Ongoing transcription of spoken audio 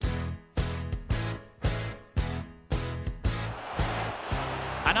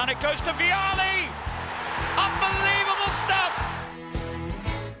And on it goes to Vialli. Unbelievable stuff.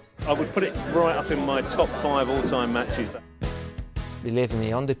 I would put it right up in my top 5 all-time matches. Believe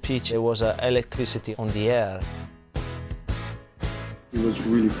me, on the pitch there was electricity on the air. He was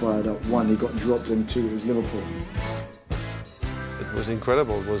really fired up. 1, he got dropped, and 2, it was Liverpool. It was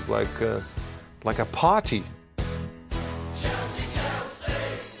incredible. It was like a party. Chelsea, Chelsea,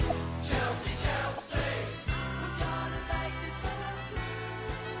 Chelsea, Chelsea. We're gonna make this happen.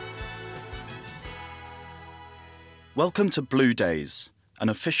 Welcome to Blue Days, an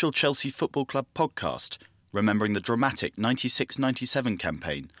official Chelsea Football Club podcast remembering the dramatic 96-97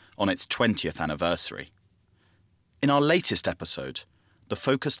 campaign on its 20th anniversary. In our latest episode, the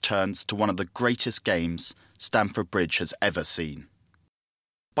focus turns to one of the greatest games Stamford Bridge has ever seen.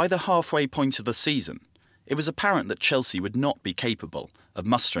 By the halfway point of the season, it was apparent that Chelsea would not be capable of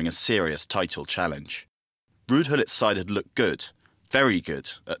mustering a serious title challenge. Ruud Gullit's side had looked good, very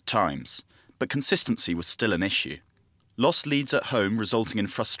good at times, but consistency was still an issue. Lost leads at home resulting in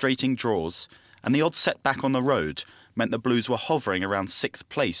frustrating draws, and the odd setback on the road meant the Blues were hovering around 6th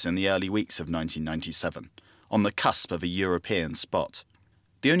place in the early weeks of 1997, on the cusp of a European spot.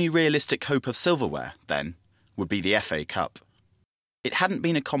 The only realistic hope of silverware, then, would be the FA Cup. It hadn't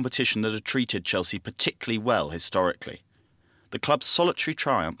been a competition that had treated Chelsea particularly well historically. The club's solitary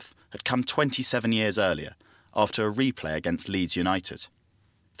triumph had come 27 years earlier, after a replay against Leeds United.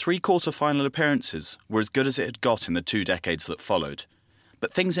 3 quarter-final appearances were as good as it had got in the 2 decades that followed,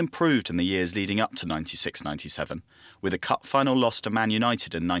 but things improved in the years leading up to 96-97, with a cup final loss to Man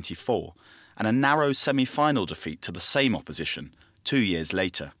United in 94 and a narrow semi-final defeat to the same opposition 2 years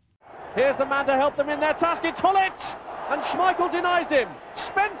later. Here's the man to help them in their task, it's Gullit! And Schmeichel denies him.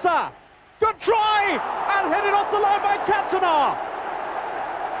 Spencer! Good try! And headed off the line by Cantona!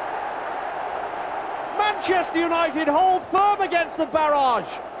 Manchester United hold firm against the barrage.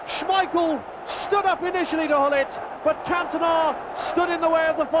 Schmeichel stood up initially to Gullit, but Cantona stood in the way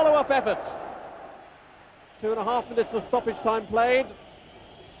of the follow-up effort. 2.5 minutes of stoppage time played.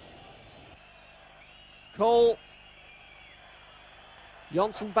 Cole.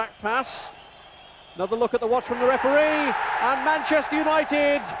 Johnson back pass. Another look at the watch from the referee, and Manchester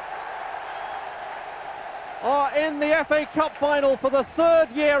United are in the FA Cup final for the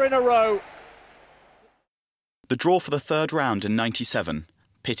 3rd year in a row. The draw for the 3rd round in 97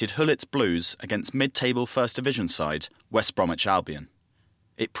 pitted Gullit's Blues against mid-table First Division side West Bromwich Albion.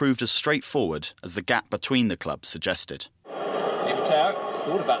 It proved as straightforward as the gap between the clubs suggested. Mateo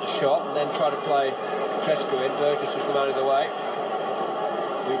thought about the shot and then tried to play Petrescu in. Burgess was the man in the way.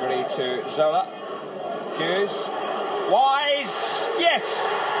 Newbury to Zola. Hughes. Wise! Yes!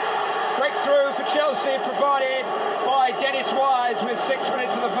 Breakthrough for Chelsea provided by Dennis Wise with 6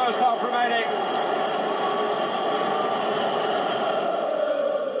 minutes of the first half remaining.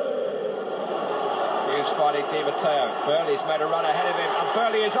 Hughes fighting Di Matteo. Burley's made a run ahead of him and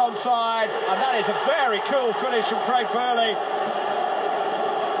Burley is onside, and that is a very cool finish from Craig Burley.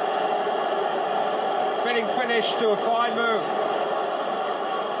 Fitting finish to a fine move.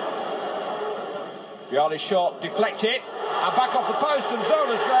 Vialli's shot deflected and back off the post, and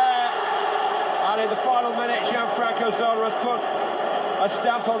Zola's there. And in the final minute, Gianfranco Zola has put a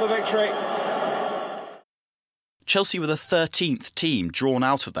stamp on the victory. Chelsea were the 13th team drawn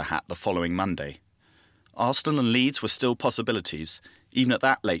out of the hat the following Monday. Arsenal and Leeds were still possibilities, even at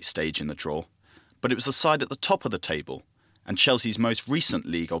that late stage in the draw, but it was the side at the top of the table, and Chelsea's most recent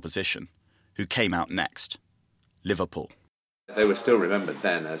league opposition, who came out next: Liverpool. They were still remembered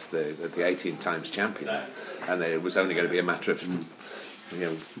then as the 18 times champion, and it was only going to be a matter of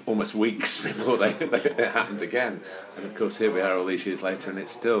almost weeks before it happened again. And of course, here we are all these years later, and they're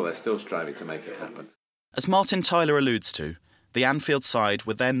still striving to make it happen. As Martin Tyler alludes to, the Anfield side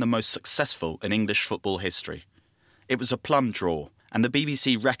were then the most successful in English football history. It was a plum draw, and the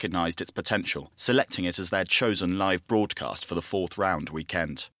BBC recognised its potential, selecting it as their chosen live broadcast for the 4th round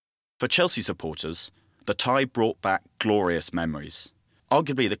weekend. For Chelsea supporters, the tie brought back glorious memories.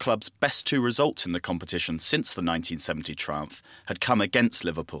 Arguably the club's best 2 results in the competition since the 1970 triumph had come against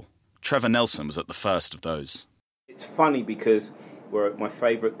Liverpool. Trevor Nelson was at the first of those. It's funny because my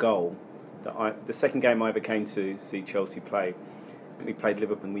favourite goal, the second game I ever came to see Chelsea play, we played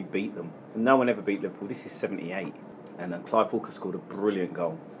Liverpool and we beat them. And no one ever beat Liverpool. This is 78. And Clive Walker scored a brilliant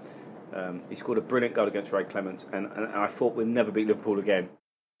goal. He scored a brilliant goal against Ray Clements, and I thought we'd never beat Liverpool again.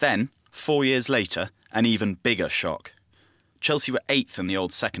 Then, 4 years later, an even bigger shock. Chelsea were 8th in the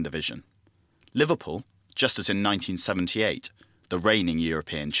old Second Division. Liverpool, just as in 1978, the reigning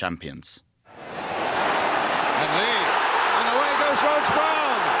European champions. And lead. And away goes Rhodes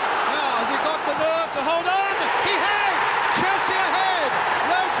Brown. Now, has he got the nerve to hold on? He has! Chelsea ahead!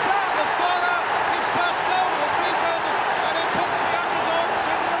 Rhodes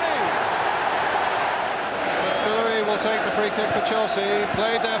kick for Chelsea,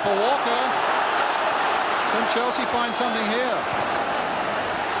 played there for Walker. Can Chelsea find something here?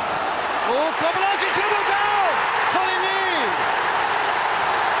 Oh, Kobayashi triple goal! Colligny!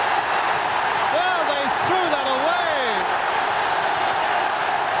 Well, they threw that away.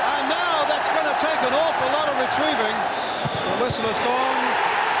 And now that's going to take an awful lot of retrieving. The whistle has gone,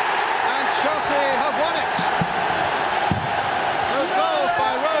 and Chelsea have won it. Those goals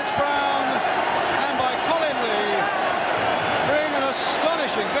by Rhodes Brown and by Colin Lee bring an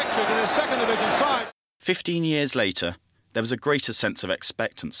astonishing victory to the second division side. 15 years later, there was a greater sense of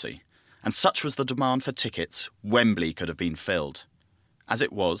expectancy, and such was the demand for tickets, Wembley could have been filled. As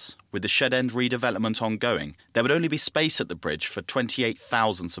it was, with the Shed End redevelopment ongoing, there would only be space at the bridge for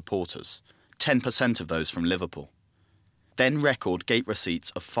 28,000 supporters, 10% of those from Liverpool. Then record gate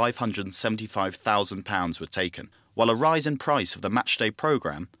receipts of £575,000 were taken, while a rise in price of the matchday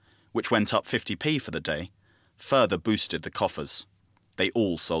programme, which went up 50p for the day, further boosted the coffers. They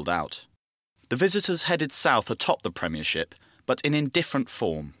all sold out. The visitors headed south atop the Premiership, but in indifferent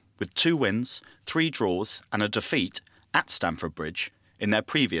form, with 2 wins, 3 draws and a defeat at Stamford Bridge in their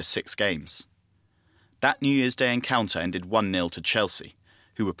previous 6 games. That New Year's Day encounter ended 1-0 to Chelsea,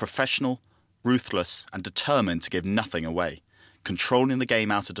 who were professional, ruthless and determined to give nothing away, controlling the game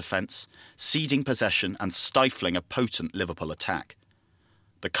out of defence, ceding possession and stifling a potent Liverpool attack.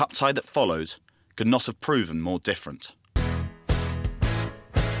 The cup tie that followed could not have proven more different.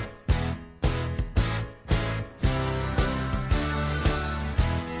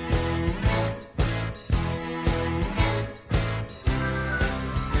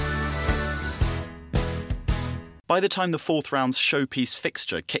 By the time the 4th round's showpiece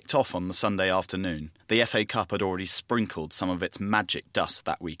fixture kicked off on the Sunday afternoon, the FA Cup had already sprinkled some of its magic dust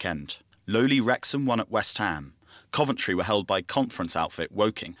that weekend. Lowly Wrexham won at West Ham. Coventry were held by conference outfit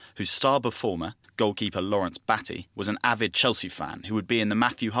Woking, whose star performer, goalkeeper Lawrence Batty, was an avid Chelsea fan who would be in the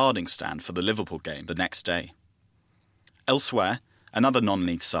Matthew Harding stand for the Liverpool game the next day. Elsewhere, another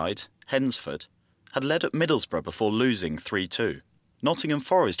non-league side, Hednesford, had led at Middlesbrough before losing 3-2. Nottingham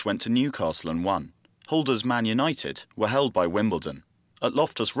Forest went to Newcastle and won. Hull's Man United were held by Wimbledon. At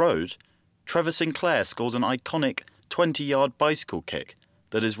Loftus Road, Trevor Sinclair scored an iconic 20-yard bicycle kick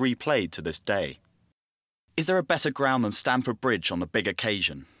that is replayed to this day. Is there a better ground than Stamford Bridge on the big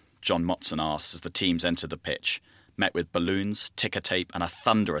occasion? John Motson asked as the teams entered the pitch, met with balloons, ticker tape and a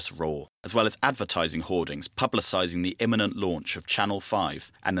thunderous roar, as well as advertising hoardings publicising the imminent launch of Channel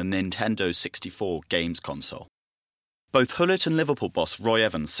 5 and the Nintendo 64 games console. Both Gullit and Liverpool boss Roy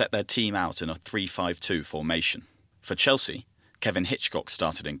Evans set their team out in a 3-5-2 formation. For Chelsea, Kevin Hitchcock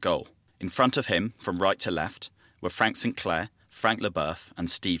started in goal. In front of him, from right to left, were Frank Sinclair, Frank Leboeuf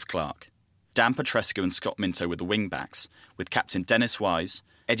and Steve Clarke. Dan Petrescu and Scott Minto were the wing-backs, with captain Dennis Wise,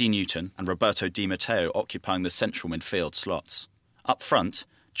 Eddie Newton and Roberto Di Matteo occupying the central midfield slots. Up front,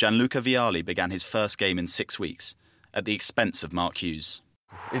 Gianluca Vialli began his first game in 6 weeks, at the expense of Mark Hughes.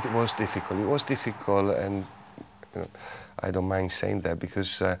 It was difficult, and I don't mind saying that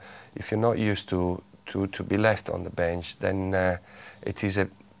because if you're not used to be left on the bench, then it is a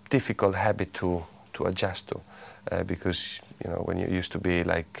difficult habit to adjust to because when you used to be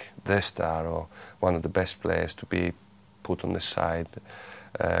like the star or one of the best players, to be put on the side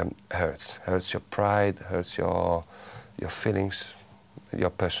hurts your pride, hurts your feelings, your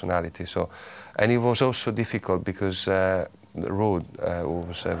personality. So, and it was also difficult because Ruud, who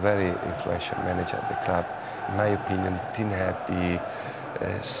was a very influential manager at the club, in my opinion, didn't have the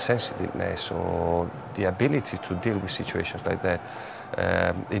sensitiveness or the ability to deal with situations like that.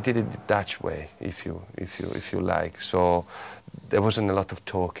 He did it the Dutch way, if you like. So there wasn't a lot of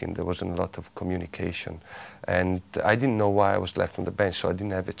talking, there wasn't a lot of communication, and I didn't know why I was left on the bench. So I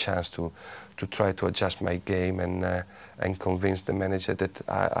didn't have a chance to try to adjust my game and convince the manager that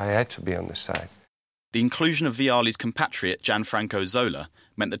I had to be on the side. The inclusion of Vialli's compatriot Gianfranco Zola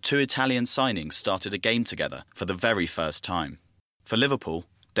meant the 2 Italian signings started a game together for the very first time. For Liverpool,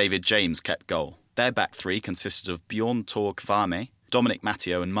 David James kept goal. Their back three consisted of Bjorn Torg Varme, Dominic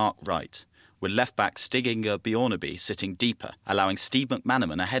Matteo and Mark Wright, with left-back Stig Inge Bjornaby sitting deeper, allowing Steve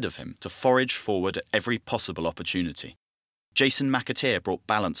McManaman ahead of him to forage forward at every possible opportunity. Jason McAteer brought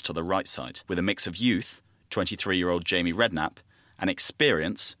balance to the right side, with a mix of youth, 23-year-old Jamie Redknapp, and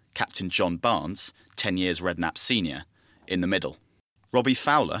experience, captain John Barnes, 10 years Redknapp senior, in the middle. Robbie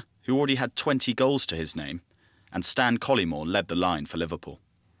Fowler, who already had 20 goals to his name, and Stan Collymore led the line for Liverpool.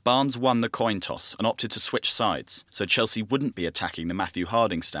 Barnes won the coin toss and opted to switch sides, so Chelsea wouldn't be attacking the Matthew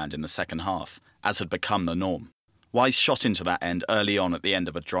Harding stand in the second half, as had become the norm. Wise shot into that end early on at the end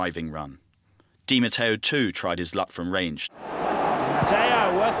of a driving run. Di Matteo too tried his luck from range.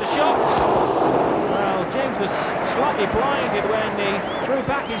 Matteo, worth the shot. Well, James was slightly blinded when he threw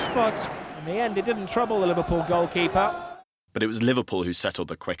back his foot. In the end, it didn't trouble the Liverpool goalkeeper. But it was Liverpool who settled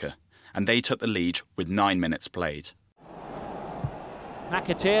the quicker, and they took the lead with 9 minutes played.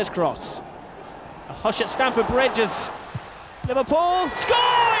 McAteer's cross. A hush at Stamford Bridge as Liverpool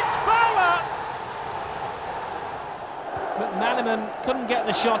score! It's Fowler! McManaman couldn't get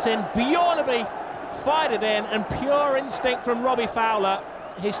the shot in. Bjornaby fired it in, and pure instinct from Robbie Fowler.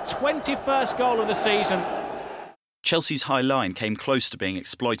 His 21st goal of the season. Chelsea's high line came close to being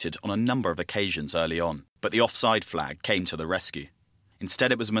exploited on a number of occasions early on, but the offside flag came to the rescue.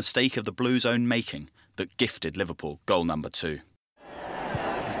 Instead, it was a mistake of the Blues' own making that gifted Liverpool goal number 2.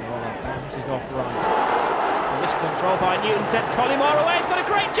 Zola bounces off right. This control by Newton sets Collymore away. He's got a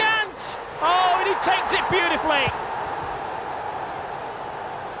great chance! Oh, and he takes it beautifully!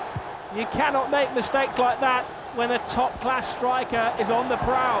 You cannot make mistakes like that when a top-class striker is on the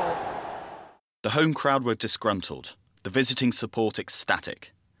prowl. The home crowd were disgruntled, the visiting support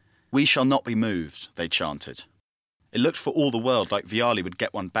ecstatic. "We shall not be moved," they chanted. It looked for all the world like Vialli would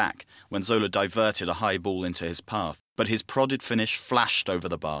get one back when Zola diverted a high ball into his path, but his prodded finish flashed over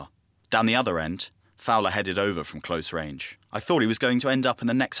the bar. Down the other end, Fowler headed over from close range. "I thought he was going to end up in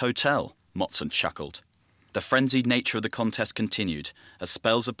the next hotel," Motson chuckled. The frenzied nature of the contest continued as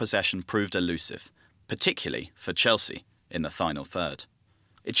spells of possession proved elusive, particularly for Chelsea in the final third.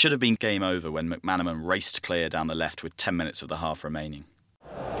 It should have been game over when McManaman raced clear down the left with 10 minutes of the half remaining.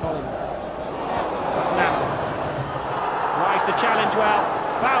 Rise the challenge well.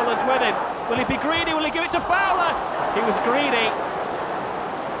 Fowler's with him. Will he be greedy? Will he give it to Fowler? He was greedy.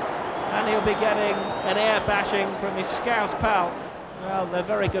 And he'll be getting an air bashing from his Scouse pal. Well, they're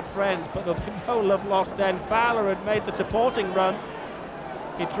very good friends, but there'll be no love lost then. Fowler had made the supporting run.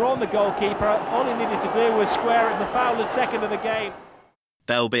 He'd drawn the goalkeeper. All he needed to do was square it for Fowler's second of the game.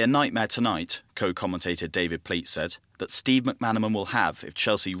 "There'll be a nightmare tonight," co-commentator David Pleat said, "that Steve McManaman will have if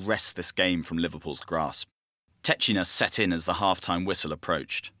Chelsea wrests this game from Liverpool's grasp." Tetchiness set in as the half-time whistle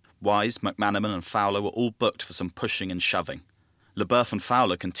approached. Wise, McManaman and Fowler were all booked for some pushing and shoving. Leboeuf and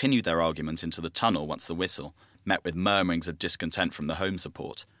Fowler continued their argument into the tunnel once the whistle, met with murmurings of discontent from the home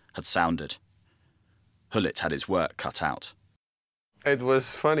support, had sounded. Gullit had his work cut out. It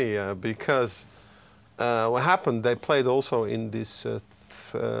was funny because what happened, they played also in this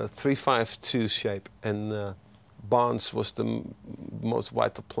 3-5-2 shape, and Barnes was the most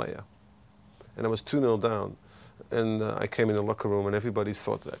vital player. And I was 2-0 down, and I came in the locker room and everybody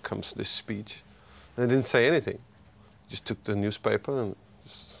thought that comes this speech. And I didn't say anything. Just took the newspaper and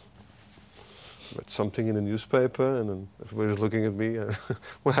just read something in the newspaper, and then everybody was looking at me.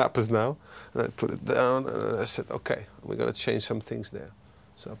 What happens now? And I put it down and I said, okay, we're going to change some things there.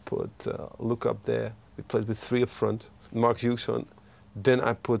 So I put Luke up there. We played with 3 up front, Mark Hughes on. Then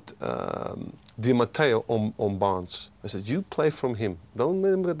I put Di Matteo on Barnes. I said, you play from him. Don't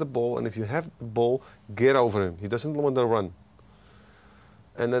let him get the ball, and if you have the ball, get over him. He doesn't want to run.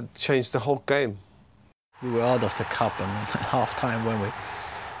 And that changed the whole game. We were out of the cup and half-time, weren't we?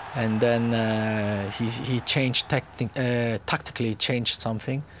 And then he changed tactically changed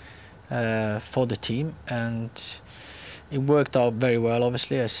something for the team, and it worked out very well,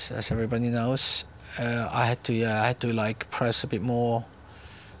 obviously, as everybody knows. I had to like press a bit more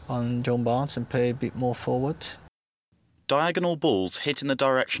on John Barnes and play a bit more forward. Diagonal balls hit in the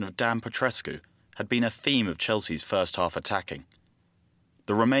direction of Dan Petrescu had been a theme of Chelsea's first half attacking.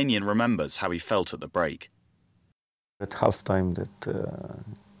 The Romanian remembers how he felt at the break. At half-time that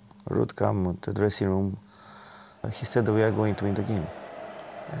Ruud came to the dressing room, he said that we are going to win the game.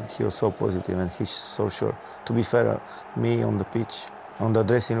 And he was so positive and he's so sure. To be fair, me on the pitch, on the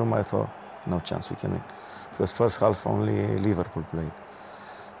dressing room, I thought, no chance we can win. Because first half only Liverpool played.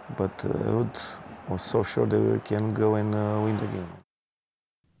 But Ruud was so sure that we can go and win the game.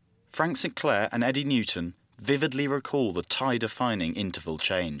 Frank Sinclair and Eddie Newton vividly recall the tie-defining interval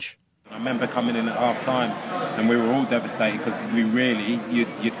change. I remember coming in at half-time and we were all devastated because we really,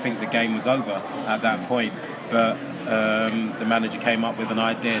 you'd think the game was over at that point. But the manager came up with an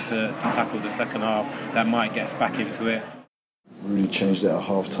idea to tackle the second half that might get us back into it. Really changed it at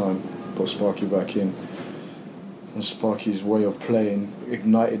half-time, put Sparky back in. And Sparky's way of playing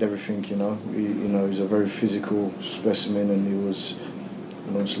ignited everything, you know. He's a very physical specimen, and he was,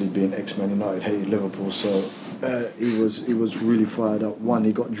 and obviously being ex-Man United, hated Liverpool, so he was really fired up. 1,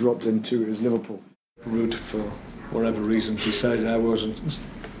 he got dropped, and 2, it was Liverpool. Ruud, for whatever reason, decided I wasn't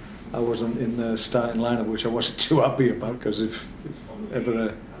in the starting lineup, which I wasn't too happy about, because if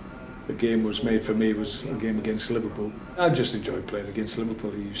ever a game was made for me, it was a game against Liverpool. I just enjoyed playing against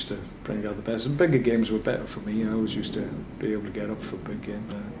Liverpool. He used to bring out the best. And bigger games were better for me. I always used to be able to get up for big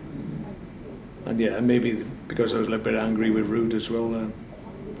games. And yeah, maybe because I was a little bit angry with Ruud as well, I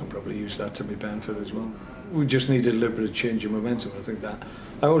probably used that to my benefit as well. We just needed a little bit of change in momentum, I think that.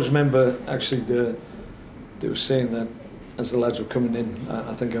 I always remember, actually, they were saying that as the lads were coming in,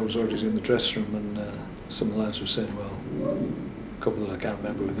 I think I was already in the dressing room, and some of the lads were saying, well, a couple of them, I can't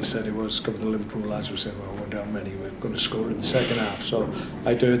remember who they said it was, a couple of the Liverpool lads were saying, well, I wonder how many we're going to score in the second half. So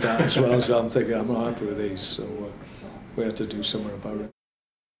I heard that as well, so I'm thinking, I'm not happy with these, so we had to do something about it.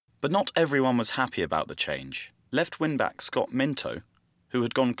 But not everyone was happy about the change. Left wing-back Scott Minto, who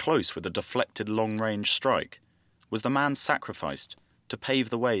had gone close with a deflected long-range strike, was the man sacrificed to pave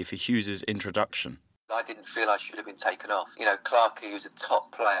the way for Hughes' introduction. I didn't feel I should have been taken off. You know, Clarkey, who's a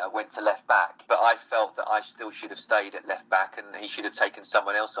top player, went to left back, but I felt that I still should have stayed at left back and he should have taken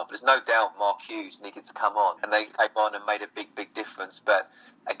someone else off. There's no doubt Mark Hughes needed to come on, and they came on and made a big difference. But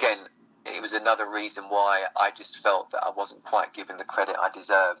again, it was another reason why I just felt that I wasn't quite given the credit I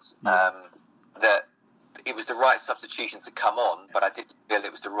deserved. That it was the right substitution to come on, but I didn't feel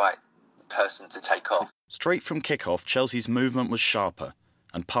it was the right person to take off. Straight from kick-off, Chelsea's movement was sharper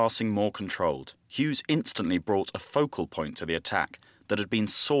and passing more controlled. Hughes instantly brought a focal point to the attack that had been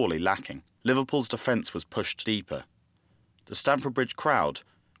sorely lacking. Liverpool's defence was pushed deeper. The Stamford Bridge crowd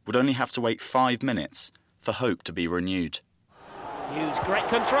would only have to wait 5 minutes for hope to be renewed. Hughes, great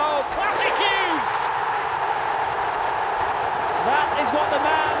control, classic Hughes! That is what the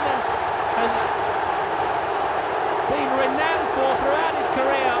man has been renowned for throughout his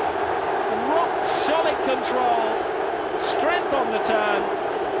career. Rock solid control, strength on the turn,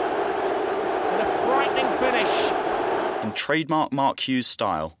 and a frightening finish. In trademark Mark Hughes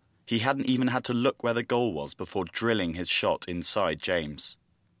style, he hadn't even had to look where the goal was before drilling his shot inside James.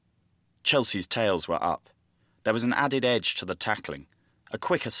 Chelsea's tails were up. There was an added edge to the tackling, a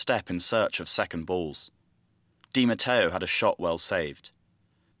quicker step in search of second balls. Di Matteo had a shot well saved.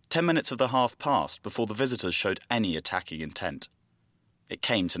 10 minutes of the half passed before the visitors showed any attacking intent. It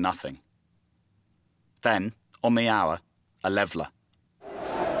came to nothing. Then, on the hour, a leveller.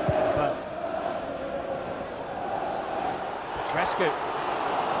 Petrescu.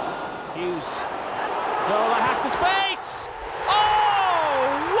 Hughes. Zola has the space. Oh,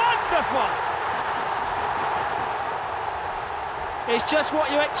 wonderful! It's just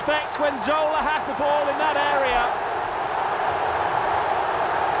what you expect when Zola has the ball in that area.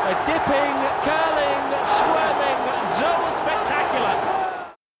 A dipping, curling, swerving, Zola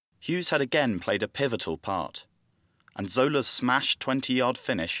spectacular. Hughes had again played a pivotal part, and Zola's smash 20-yard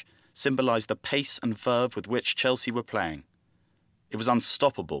finish symbolised the pace and verve with which Chelsea were playing. It was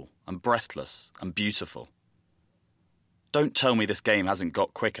unstoppable and breathless and beautiful. "Don't tell me this game hasn't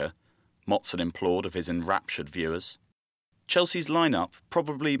got quicker," Motson implored of his enraptured viewers. Chelsea's lineup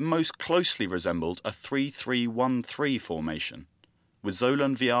probably most closely resembled a 3-3-1-3 formation, with Zola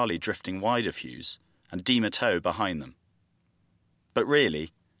and Vialli drifting wide of Hughes and Di Matteo behind them. But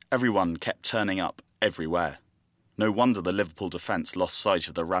really, everyone kept turning up everywhere. No wonder the Liverpool defence lost sight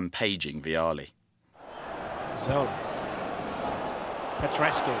of the rampaging Vialli. Zola.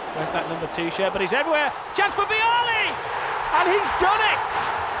 Petrescu. Where's that number 2 shirt? But he's everywhere. Chance for Vialli! And he's done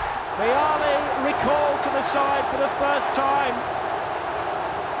it! Vialli recalled to the side for the first time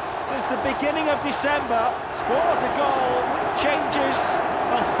since the beginning of December. Scores a goal which changes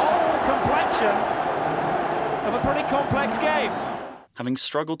the whole complexion of a pretty complex game. Having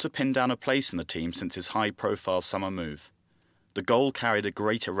struggled to pin down a place in the team since his high-profile summer move, the goal carried a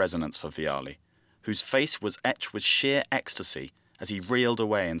greater resonance for Vialli, whose face was etched with sheer ecstasy as he reeled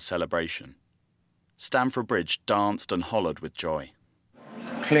away in celebration. Stamford Bridge danced and hollered with joy.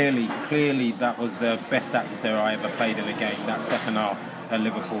 Clearly that was the best atmosphere I ever played in a game, that second half at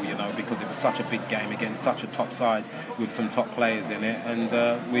Liverpool, you know, because it was such a big game against such a top side with some top players in it, and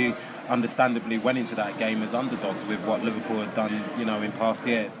we understandably went into that game as underdogs with what Liverpool had done, you know, in past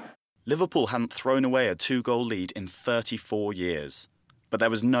years. Liverpool hadn't thrown away a 2-goal lead in 34 years, but there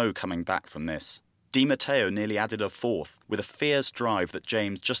was no coming back from this. Di Matteo nearly added a fourth with a fierce drive that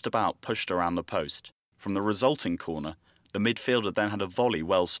James just about pushed around the post. From the resulting corner, the midfielder then had a volley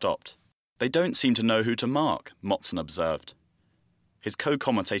well stopped. "They don't seem to know who to mark," Motson observed. His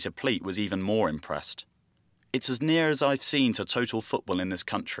co-commentator Pleat was even more impressed. "It's as near as I've seen to total football in this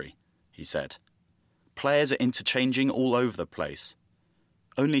country," he said. "Players are interchanging all over the place.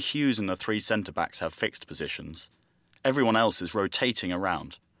 Only Hughes and the 3 centre-backs have fixed positions. Everyone else is rotating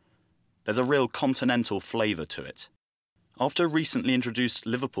around. There's a real continental flavour to it." After recently introduced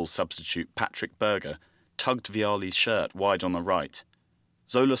Liverpool substitute Patrick Berger tugged Vialli's shirt wide on the right,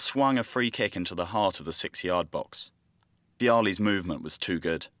 Zola swung a free kick into the heart of the 6-yard box. Vialli's movement was too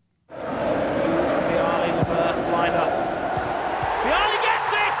good. Hughes and Vialli in the berth line up. Vialli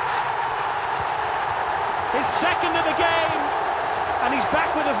gets it! his second of the game, and he's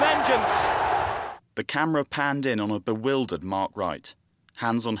back with a vengeance. The camera panned in on a bewildered Mark Wright,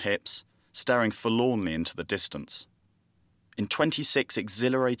 hands on hips, staring forlornly into the distance. In 26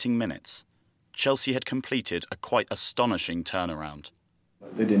 exhilarating minutes, Chelsea had completed a quite astonishing turnaround.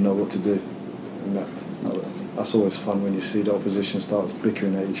 They didn't know what to do. And that's always fun when you see the opposition starts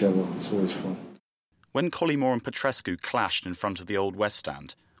bickering at each other. It's always fun. When Collymore and Petrescu clashed in front of the Old West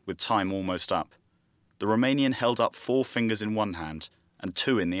Stand, with time almost up, the Romanian held up 4 fingers in one hand and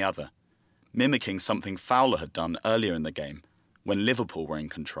 2 in the other, mimicking something Fowler had done earlier in the game when Liverpool were in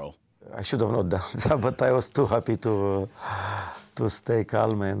control. I should have not done that, but I was too happy to stay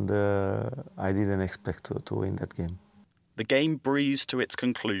calm, and I didn't expect to win that game. The game breezed to its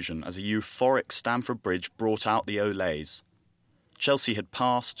conclusion as a euphoric Stamford Bridge brought out the Olays. Chelsea had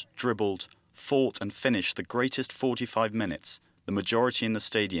passed, dribbled, fought and finished the greatest 45 minutes the majority in the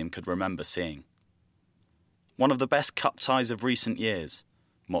stadium could remember seeing. One of the best cup ties of recent years,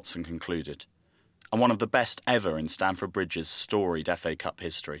 Motson concluded, and one of the best ever in Stamford Bridge's storied FA Cup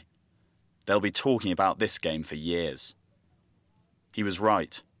history. They'll be talking about this game for years. He was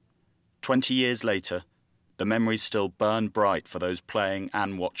right. 20 years later, the memories still burn bright for those playing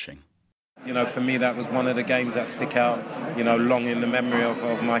and watching. You know, for me, that was one of the games that stick out, you know, long in the memory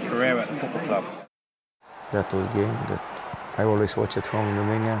of my career at the football club. That was a game that I always watch at home in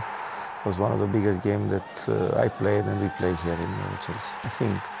Romania. It was one of the biggest games that I played and we played here in Chelsea. I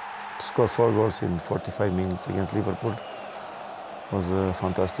think to score 4 goals in 45 minutes against Liverpool was a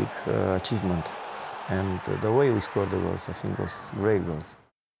fantastic achievement. And the way we scored the goals, I think, was great goals.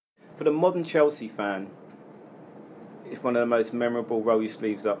 For the modern Chelsea fan, it's one of the most memorable roll your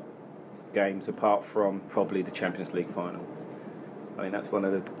sleeves up games, apart from probably the Champions League final. I mean, that's one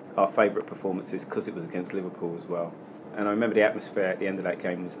of our favourite performances because it was against Liverpool as well. And I remember the atmosphere at the end of that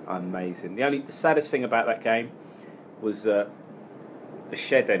game was amazing. The saddest thing about that game was the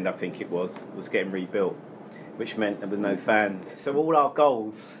shed end, I think it was getting rebuilt, which meant there were no fans. So all our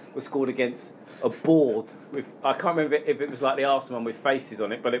goals were scored against a board with, I can't remember if it was like the Arsenal one with faces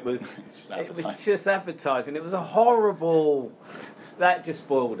on it, but it was just advertising. It was a horrible, that just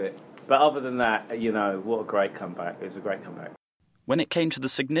spoiled it. But other than that, you know, what a great comeback. It was a great comeback. When it came to the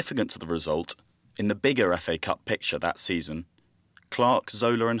significance of the result, in the bigger FA Cup picture that season, Clark,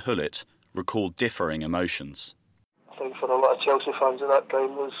 Zola and Gullit recalled differing emotions. I think for a lot of Chelsea fans at that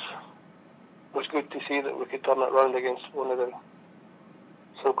time was good to see that we could turn it round against one of the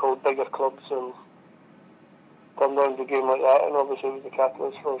so-called bigger clubs and turn round the game like that, and obviously it was the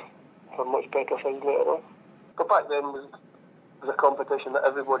catalyst for much better things later on. But back then it was a competition that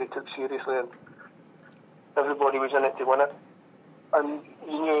everybody took seriously and everybody was in it to win it. And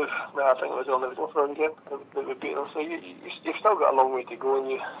you knew, I think it was on the fourth round game that we beat them, so you've still got a long way to go,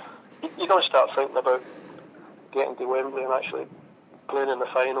 and you don't start thinking about getting to Wembley and actually playing in the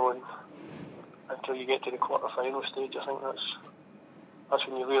final until you get to the quarter-final stage. I think that's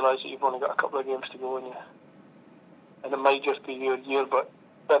when you realise that you've only got a couple of games to go, and it might just be your year, but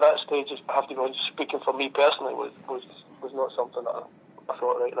at that stage, I have to be honest, speaking for me personally, was not something that I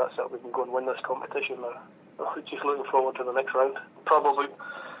thought, right, that's it, we can go and win this competition now. Just looking forward to the next round. Probably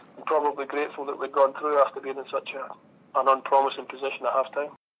grateful that we've gone through after being in such an unpromising position at half-time.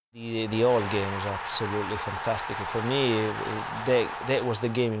 The whole game was absolutely fantastic. For me, that was the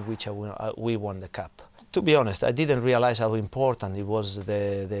game in which we won the cup. To be honest, I didn't realize how important it was,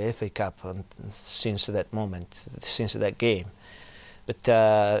 the FA Cup, since that moment, since that game. But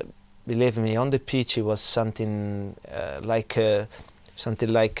believe me, on the pitch it was something like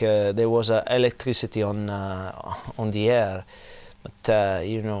there was electricity on the air. But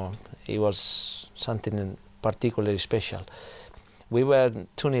you know, it was something particularly special. We were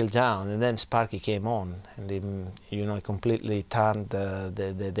 2-0 down, and then Sparky came on, and he, completely turned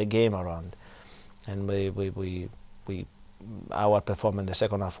the game around. And our performance in the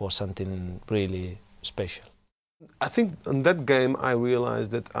second half was something really special. I think in that game I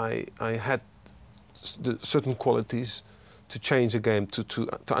realized that I had certain qualities to change the game,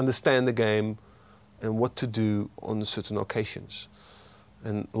 to understand the game and what to do on certain occasions.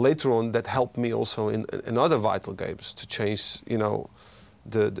 And later on, that helped me also in other vital games to change,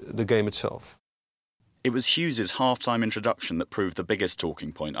 the game itself. It was Hughes' half-time introduction that proved the biggest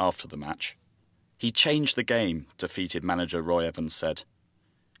talking point after the match. He changed the game, defeated manager Roy Evans said.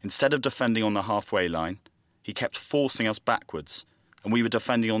 Instead of defending on the halfway line, he kept forcing us backwards, and we were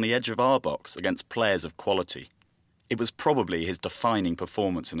defending on the edge of our box against players of quality. It was probably his defining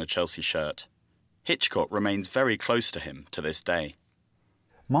performance in a Chelsea shirt. Hitchcock remains very close to him to this day.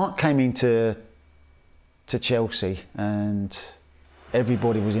 Mark came into Chelsea and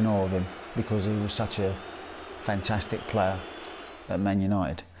everybody was in awe of him because he was such a fantastic player at Man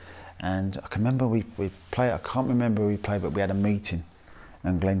United. And I can remember we played, I can't remember who we played, but we had a meeting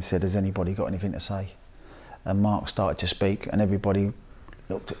and Glenn said, has anybody got anything to say? And Mark started to speak and everybody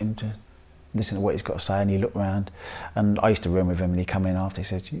looked at him to listen to what he's got to say, and he looked round. And I used to room with him and he come in after, he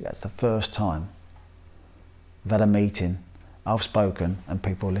said, that's the first time I've had a meeting, I've spoken and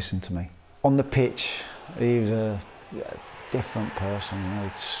people listen to me. On the pitch, he was a different person, you know,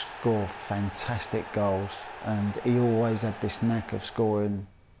 he'd score fantastic goals and he always had this knack of scoring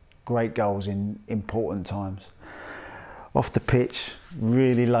great goals in important times. Off the pitch,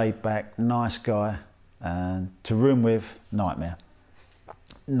 really laid back, nice guy, and to room with, nightmare.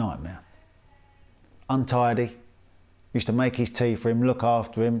 Nightmare. Untidy, used to make his tea for him, look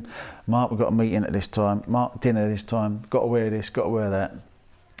after him. Mark, we've got a meeting at this time, Mark, dinner this time, got to wear this, got to wear that.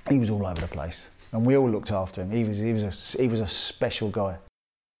 He was all over the place and we all looked after him. He was a special guy.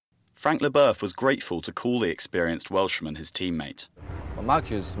 Frank Leboeuf was grateful to call the experienced Welshman his teammate. Well,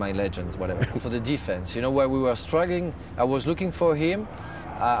 Marcus is my legend, whatever. For the defense, you know, where we were struggling, I was looking for him.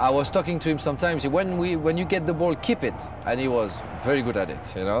 I was talking to him sometimes. When you get the ball, keep it, and he was very good at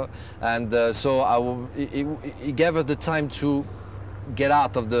it, you know. And he gave us the time to get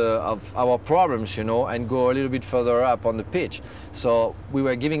out of our problems, you know, and go a little bit further up on the pitch. So we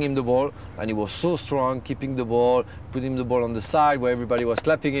were giving him the ball, and he was so strong, keeping the ball, putting the ball on the side where everybody was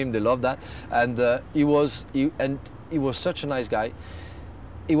clapping him. They loved that, and he was such a nice guy.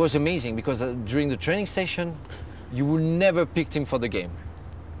 It was amazing because during the training session, you would never pick him for the game.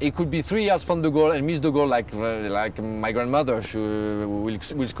 He could be 3 yards from the goal and miss the goal like my grandmother will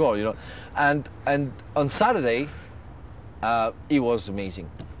score, you know. And on Saturday, it was amazing.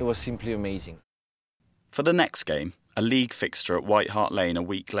 It was simply amazing. For the next game, a league fixture at White Hart Lane a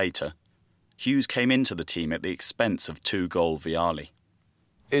week later, Hughes came into the team at the expense of 2-goal Vialli.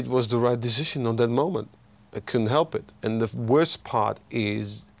 It was the right decision on that moment. I couldn't help it. And the worst part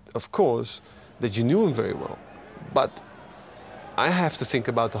is, of course, that you knew him very well. But I have to think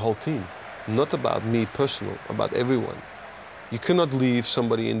about the whole team, not about me personal, about everyone. You cannot leave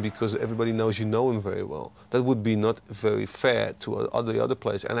somebody in because everybody knows you know him very well. That would be not very fair to the other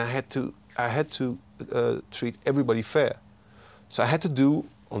players. And I had to treat everybody fair. So I had to do,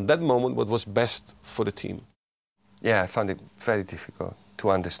 on that moment, what was best for the team. Yeah, I found it very difficult to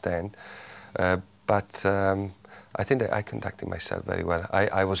understand. But I think that I conducted myself very well.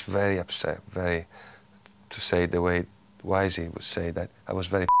 I was very upset, to say the way Wisey would say that, I was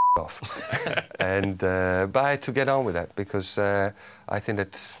very off. But I had to get on with that because I think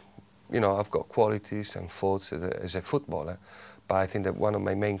that, you know, I've got qualities and faults as a footballer, but I think that one of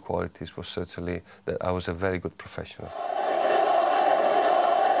my main qualities was certainly that I was a very good professional.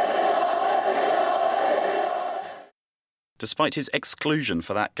 Despite his exclusion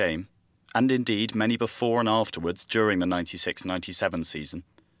for that game, and indeed many before and afterwards during the 96-97 season,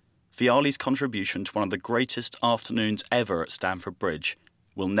 Vialli's contribution to one of the greatest afternoons ever at Stamford Bridge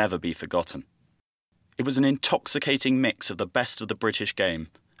will never be forgotten. It was an intoxicating mix of the best of the British game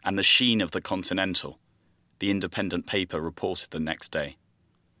and the sheen of the Continental, the Independent paper reported the next day.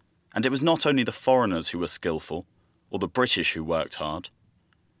 And it was not only the foreigners who were skillful, or the British who worked hard.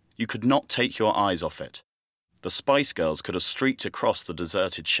 You could not take your eyes off it. The Spice Girls could have streaked across the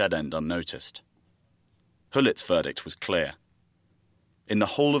deserted shed end unnoticed. Gullit's verdict was clear. In the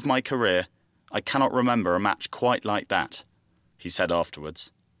whole of my career, I cannot remember a match quite like that, he said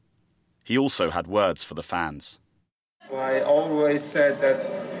afterwards. He also had words for the fans. I always said that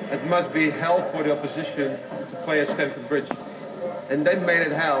it must be hell for the opposition to play at Stamford Bridge. And they made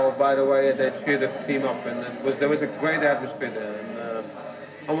it hell, by the way, they cheered the team up, and there was a great atmosphere there.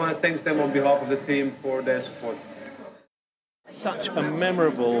 And I want to thank them on behalf of the team for their support. Such a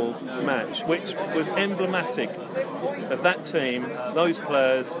memorable match, which was emblematic of that team, those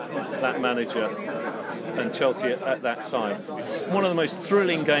players, that manager, and Chelsea at that time. One of the most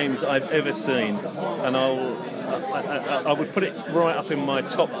thrilling games I've ever seen, and I would put it right up in my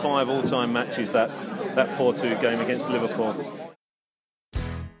top 5 all-time matches, that 4-2 game against Liverpool.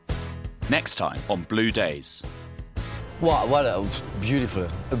 Next time on Blue Days. What a beautiful,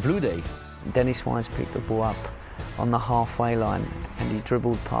 a blue day. Dennis Wise picked the ball up on the halfway line and he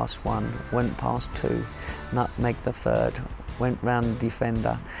dribbled past one, went past two, nutmegged the third, went round the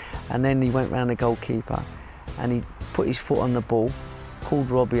defender, and then he went round the goalkeeper and he put his foot on the ball, called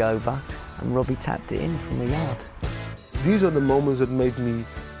Robbie over, and Robbie tapped it in from the yard. These are the moments that made me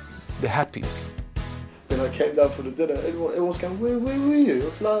the happiest. When I came down for the dinner, everyone was going, where were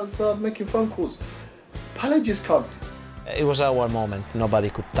you? I was making phone calls. Palace just come. It was our moment.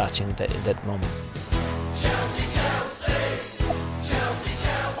 Nobody could touch him in that moment. Chelsea, Chelsea, Chelsea,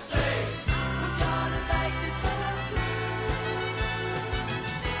 Chelsea. We're gonna make this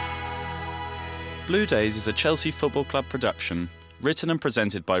Blue Days is a Chelsea Football Club production, written and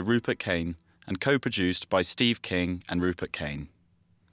presented by Rupert Kane and co-produced by Steve King and Rupert Kane.